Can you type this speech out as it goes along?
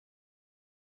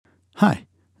Hi,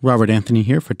 Robert Anthony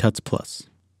here for Tuts Plus.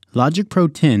 Logic Pro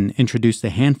 10 introduced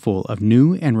a handful of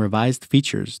new and revised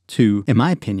features to, in my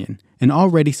opinion, an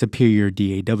already superior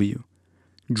DAW.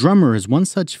 Drummer is one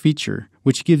such feature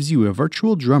which gives you a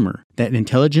virtual drummer that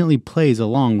intelligently plays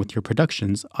along with your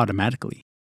productions automatically.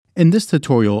 In this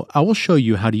tutorial, I will show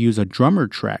you how to use a drummer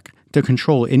track to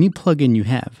control any plugin you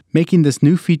have, making this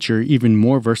new feature even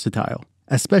more versatile,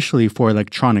 especially for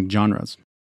electronic genres.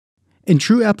 In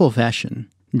true Apple fashion,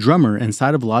 Drummer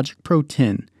inside of Logic Pro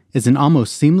 10 is an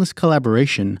almost seamless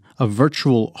collaboration of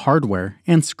virtual hardware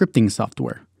and scripting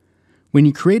software. When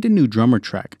you create a new drummer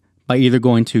track by either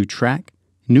going to Track,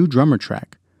 New Drummer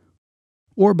Track,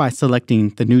 or by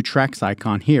selecting the New Tracks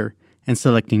icon here and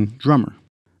selecting Drummer,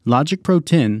 Logic Pro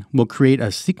 10 will create a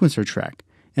sequencer track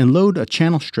and load a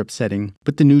channel strip setting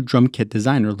with the new drum kit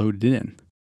designer loaded in.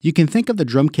 You can think of the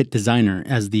drum kit designer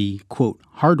as the, quote,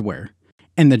 hardware,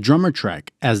 and the drummer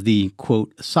track as the,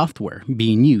 quote, software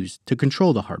being used to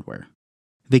control the hardware.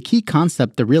 The key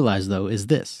concept to realize, though, is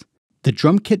this. The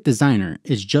drum kit designer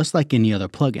is just like any other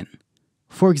plugin.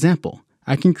 For example,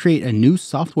 I can create a new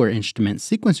software instrument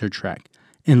sequencer track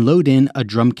and load in a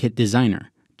drum kit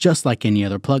designer, just like any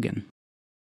other plugin.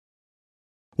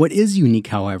 What is unique,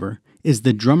 however, is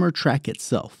the drummer track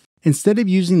itself. Instead of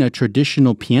using a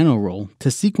traditional piano roll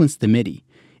to sequence the MIDI,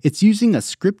 it's using a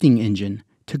scripting engine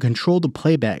to control the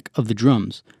playback of the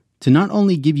drums to not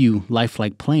only give you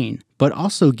lifelike playing, but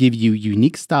also give you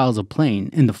unique styles of playing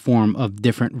in the form of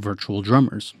different virtual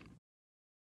drummers.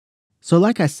 So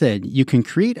like I said, you can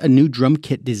create a new drum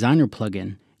kit designer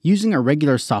plugin using a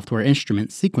regular software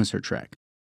instrument sequencer track.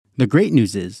 The great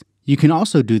news is, you can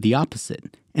also do the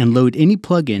opposite and load any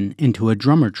plugin into a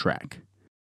drummer track.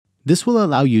 This will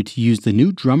allow you to use the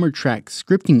new drummer track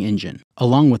scripting engine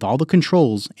along with all the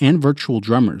controls and virtual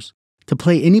drummers to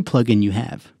play any plugin you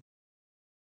have.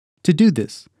 To do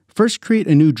this, first create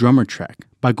a new drummer track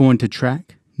by going to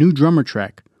Track, New Drummer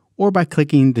Track, or by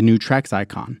clicking the New Tracks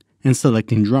icon and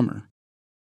selecting Drummer.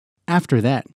 After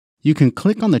that, you can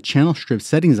click on the channel strip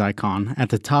settings icon at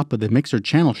the top of the mixer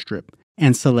channel strip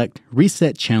and select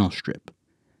Reset Channel Strip.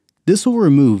 This will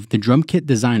remove the Drum Kit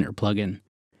Designer plugin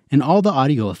and all the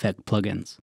audio effect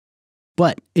plugins.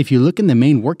 But if you look in the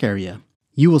main work area,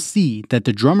 you will see that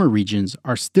the drummer regions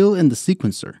are still in the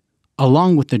sequencer,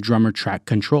 along with the drummer track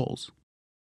controls.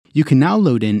 You can now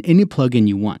load in any plugin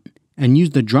you want and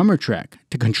use the drummer track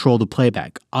to control the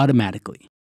playback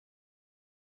automatically.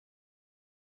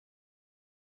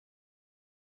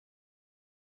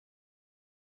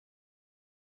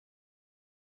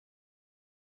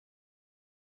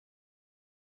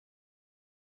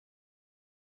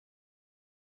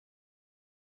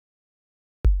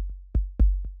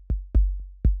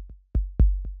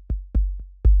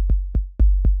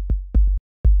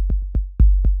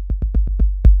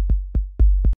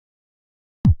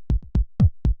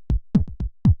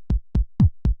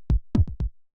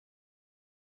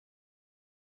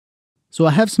 So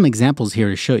I have some examples here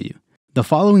to show you. The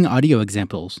following audio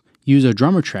examples use a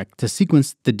drummer track to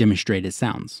sequence the demonstrated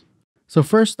sounds. So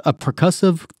first, a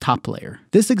percussive top layer.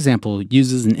 This example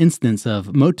uses an instance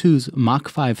of Motu's Mach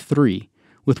 5 3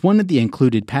 with one of the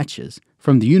included patches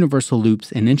from the Universal Loops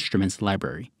and Instruments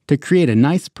library to create a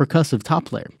nice percussive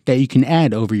top layer that you can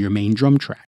add over your main drum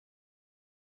track.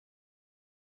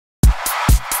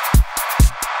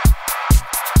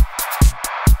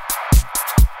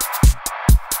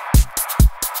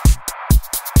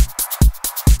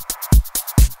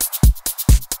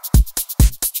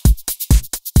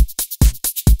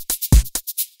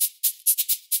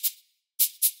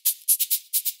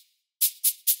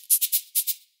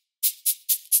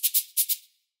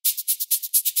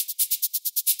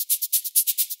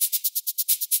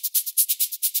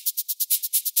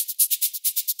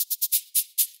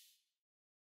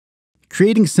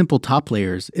 Creating simple top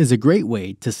layers is a great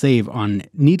way to save on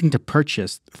needing to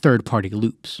purchase third-party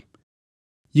loops.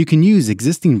 You can use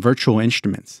existing virtual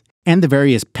instruments and the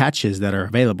various patches that are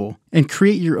available and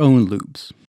create your own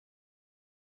loops.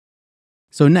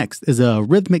 So next is a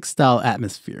rhythmic style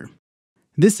atmosphere.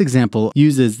 This example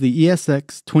uses the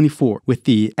ESX24 with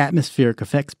the atmospheric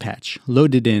effects patch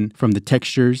loaded in from the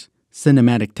Textures,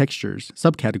 Cinematic Textures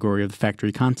subcategory of the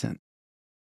factory content.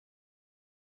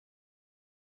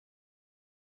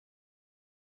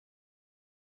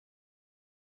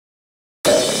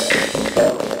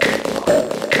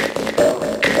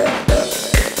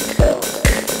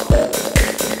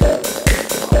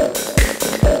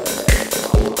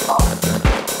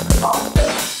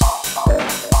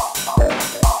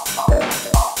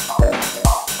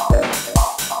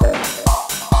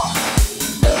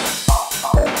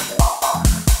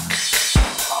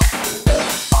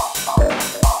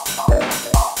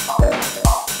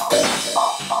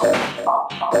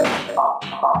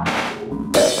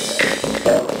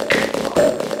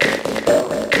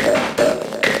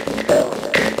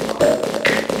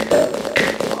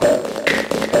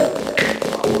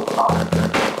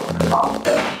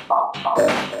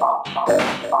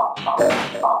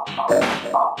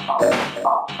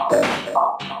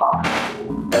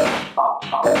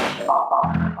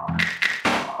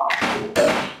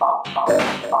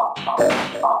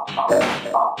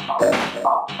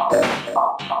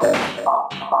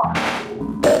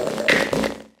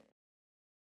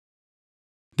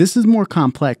 This is more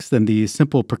complex than the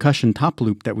simple percussion top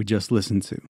loop that we just listened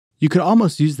to. You could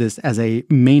almost use this as a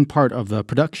main part of the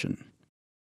production.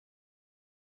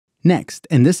 Next,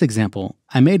 in this example,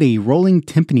 I made a rolling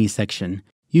timpani section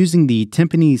using the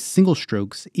Timpani Single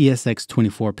Strokes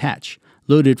ESX24 patch,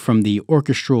 loaded from the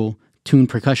orchestral tune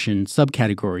percussion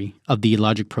subcategory of the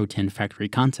Logic Pro 10 factory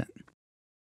content.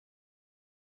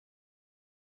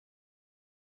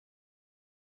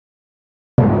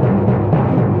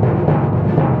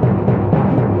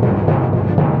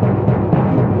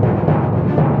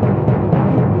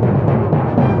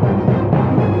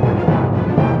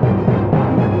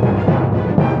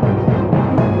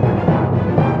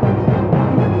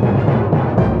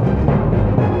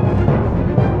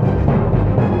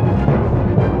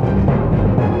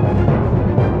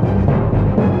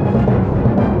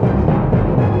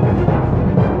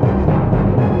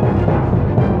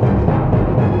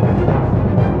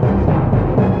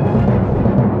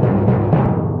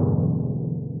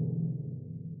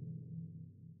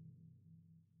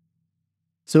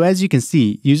 So as you can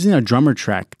see, using a drummer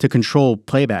track to control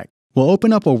playback will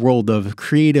open up a world of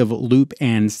creative loop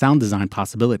and sound design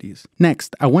possibilities.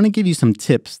 Next, I want to give you some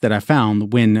tips that I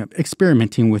found when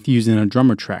experimenting with using a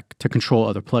drummer track to control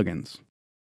other plugins.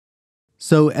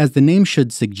 So as the name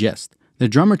should suggest, the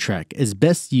drummer track is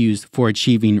best used for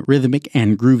achieving rhythmic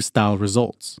and groove style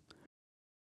results.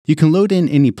 You can load in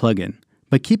any plugin,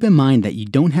 but keep in mind that you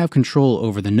don't have control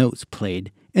over the notes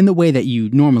played in the way that you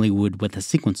normally would with a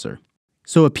sequencer.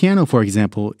 So a piano, for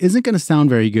example, isn't going to sound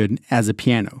very good as a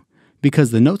piano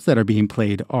because the notes that are being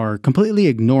played are completely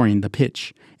ignoring the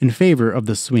pitch in favor of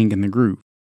the swing and the groove.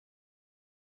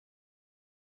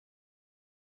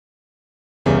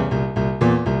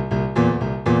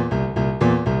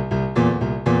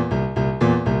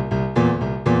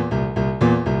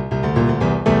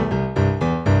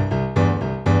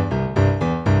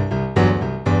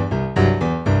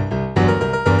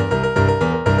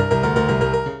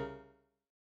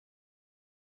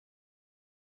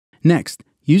 Next,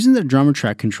 using the drummer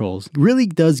track controls really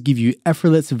does give you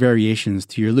effortless variations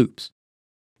to your loops.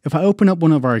 If I open up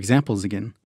one of our examples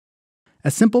again, a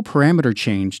simple parameter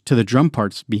change to the drum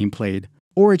parts being played,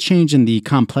 or a change in the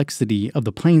complexity of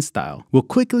the playing style, will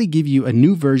quickly give you a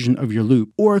new version of your loop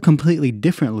or a completely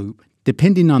different loop,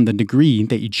 depending on the degree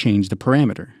that you change the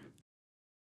parameter.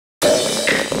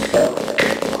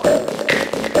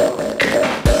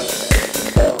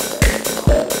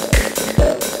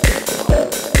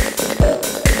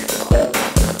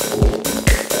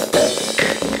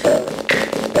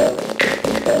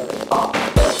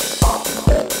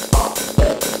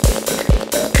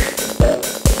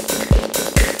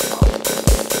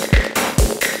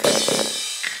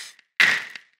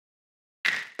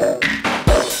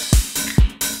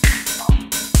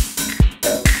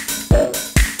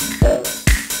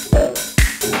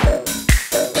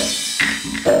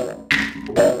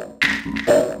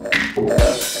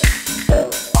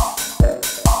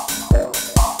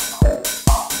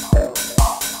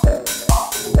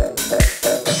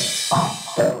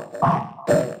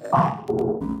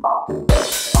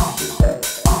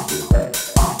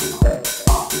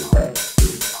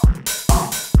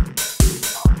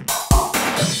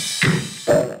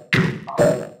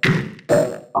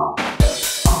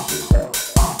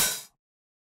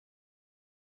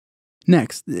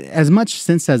 Next, as much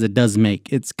sense as it does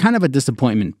make, it's kind of a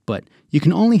disappointment, but you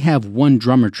can only have one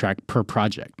drummer track per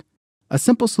project. A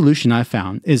simple solution I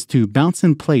found is to bounce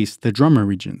and place the drummer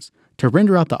regions to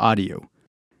render out the audio.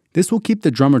 This will keep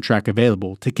the drummer track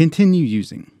available to continue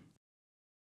using.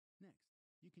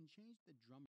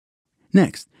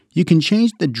 Next, you can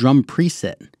change the drum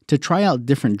preset to try out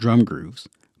different drum grooves,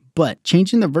 but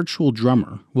changing the virtual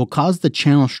drummer will cause the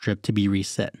channel strip to be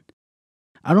reset.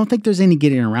 I don't think there's any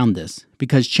getting around this,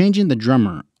 because changing the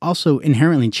drummer also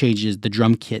inherently changes the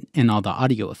drum kit and all the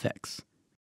audio effects.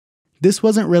 This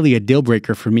wasn't really a deal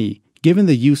breaker for me, given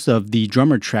the use of the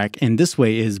drummer track in this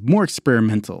way is more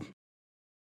experimental.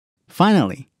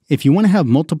 Finally, if you want to have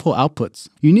multiple outputs,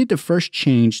 you need to first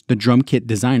change the drum kit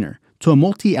designer to a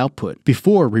multi-output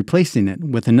before replacing it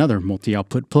with another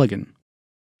multi-output plugin.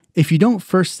 If you don't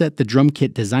first set the drum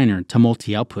kit designer to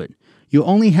multi-output, you'll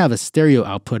only have a stereo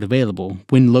output available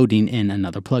when loading in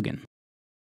another plugin.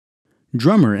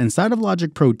 Drummer inside of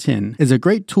Logic Pro 10 is a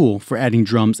great tool for adding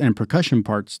drums and percussion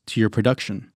parts to your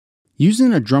production.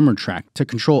 Using a drummer track to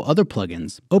control other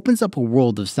plugins opens up a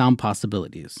world of sound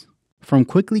possibilities, from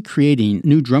quickly creating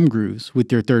new drum grooves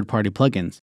with your third-party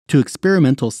plugins to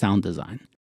experimental sound design.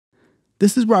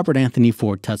 This is Robert Anthony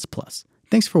for Tuts Plus.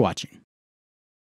 Thanks for watching.